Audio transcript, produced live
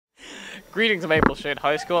Greetings, Maple Shade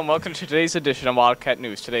High School, and welcome to today's edition of Wildcat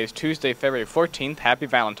News. Today is Tuesday, February 14th. Happy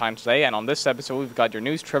Valentine's Day, and on this episode, we've got your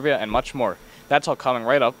news, trivia, and much more. That's all coming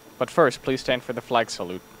right up, but first, please stand for the flag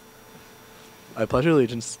salute. I pledge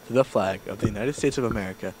allegiance to the flag of the United States of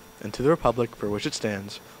America and to the republic for which it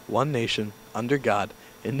stands, one nation, under God,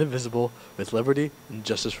 indivisible, with liberty and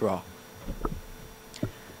justice for all.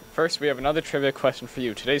 First, we have another trivia question for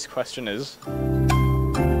you. Today's question is...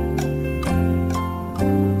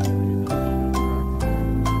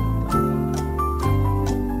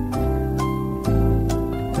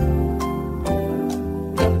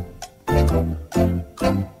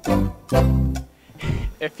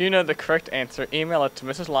 If you know the correct answer, email it to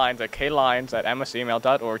Mrs. Lyons at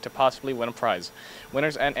klyons@msemail.org to possibly win a prize.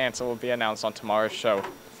 Winners and answer will be announced on tomorrow's show.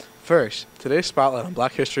 First, today's spotlight on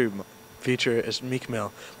Black History feature is Meek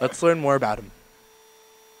Mill. Let's learn more about him.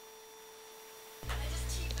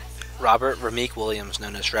 Robert Rameek Williams,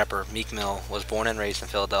 known as rapper Meek Mill, was born and raised in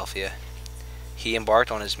Philadelphia. He embarked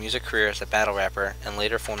on his music career as a battle rapper and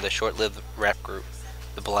later formed a short-lived rap group,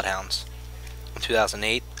 the Bloodhounds. In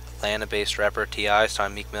 2008, Atlanta-based rapper T.I.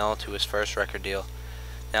 signed Meek Mill to his first record deal.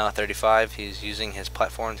 Now at 35, he is using his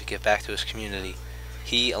platform to give back to his community.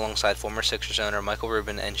 He, alongside former Sixers owner Michael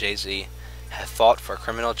Rubin and Jay-Z, have fought for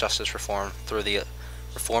criminal justice reform through the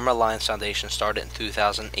Reform Alliance Foundation started in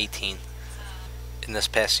 2018. In this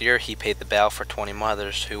past year, he paid the bail for 20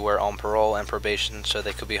 mothers who were on parole and probation so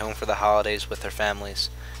they could be home for the holidays with their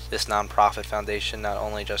families. This nonprofit foundation not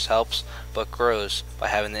only just helps, but grows by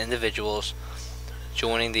having the individuals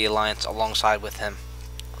joining the alliance alongside with him.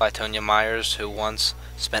 Lytonia Myers, who once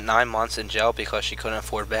spent 9 months in jail because she couldn't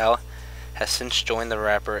afford bail, has since joined the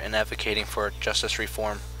rapper in advocating for justice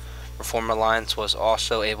reform. Reform Alliance was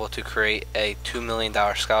also able to create a $2 million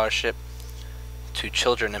scholarship to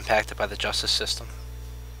children impacted by the justice system.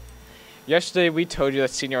 Yesterday, we told you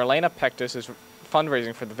that Senior Elena Pectus is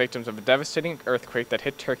fundraising for the victims of a devastating earthquake that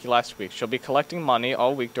hit Turkey last week. She'll be collecting money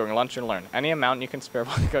all week during Lunch and Learn. Any amount you can spare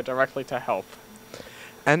will go directly to help.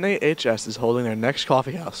 NAHS is holding their next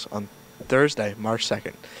coffee house on Thursday, March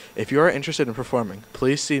 2nd. If you are interested in performing,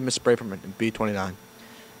 please see Ms. Braverman in B29.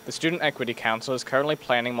 The Student Equity Council is currently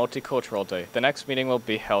planning Multicultural Day. The next meeting will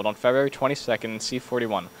be held on February 22nd in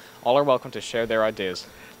C41. All are welcome to share their ideas.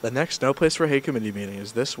 The next No Place for Hate Committee meeting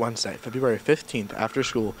is this Wednesday, February 15th, after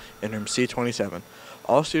school in room C27.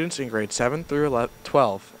 All students in grades 7 through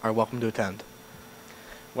 12 are welcome to attend.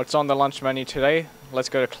 What's on the lunch menu today? Let's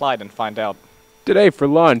go to Clyde and find out. Today for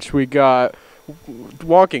lunch we got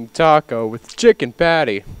walking taco with chicken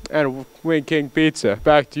patty and Wing King pizza.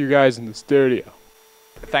 Back to you guys in the studio.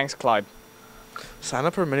 Thanks, Clyde. Sign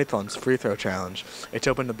up for Minithon's Free Throw Challenge. It's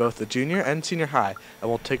open to both the junior and senior high and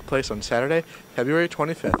will take place on Saturday, February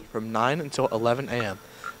 25th from 9 until 11 a.m.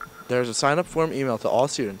 There is a sign-up form emailed to all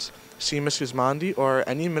students. See Ms. Guzmandi or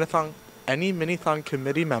any Minithon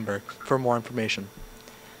committee member for more information.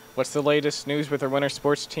 What's the latest news with our winter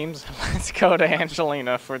sports teams? Let's go to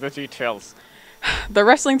Angelina for the details. The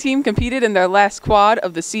wrestling team competed in their last quad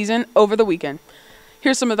of the season over the weekend.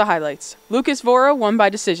 Here's some of the highlights. Lucas Vora won by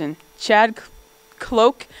decision. Chad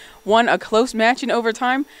Cloak won a close match in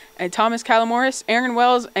overtime, and Thomas Calamoris, Aaron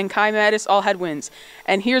Wells, and Kai Mattis all had wins.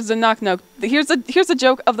 And here's the here's the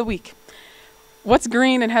joke of the week. What's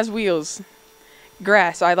green and has wheels?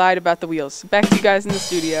 Grass. I lied about the wheels. Back to you guys in the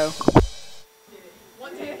studio.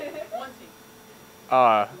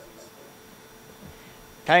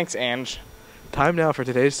 Thanks, Ange. Time now for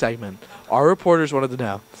today's segment. Our reporters wanted to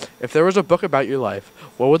know, if there was a book about your life,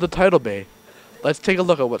 what would the title be? Let's take a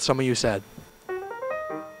look at what some of you said.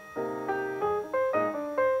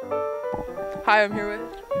 Hi, I'm here with...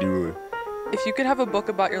 If you could have a book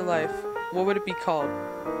about your life, what would it be called?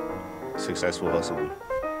 Successful Hustle.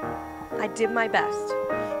 I did my best.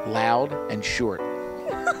 Loud and short.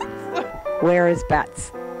 Where is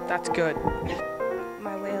Bats? That's good.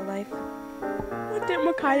 My way of life. What did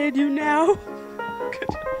Micaiah do now?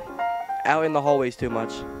 Out in the hallways too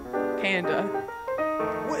much. Panda.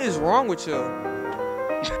 What is wrong with you?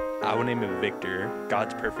 I would name him Victor,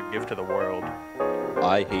 God's perfect gift to the world.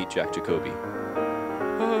 I hate Jack Jacoby.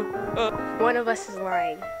 One of us is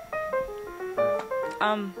lying.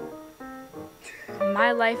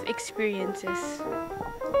 My life experiences.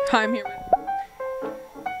 Hi, I'm here with...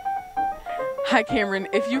 Hi, Cameron.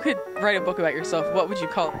 If you could write a book about yourself, what would you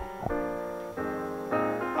call it?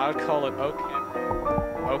 I would call it Oh Cameron.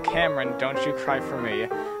 Oh Cameron, Don't You Cry For Me.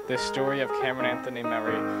 The story of Cameron Anthony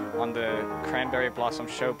Murray on the Cranberry Blossom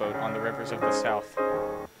Showboat on the rivers of the South.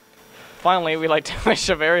 Finally, we'd like to wish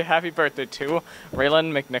a very happy birthday to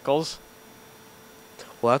Raylan McNichols.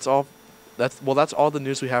 Well, that's all the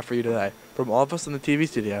news we have for you today. from all of us in the TV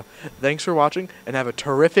studio, thanks for watching and have a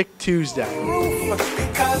terrific Tuesday.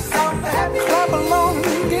 Because I'm happy, clap along.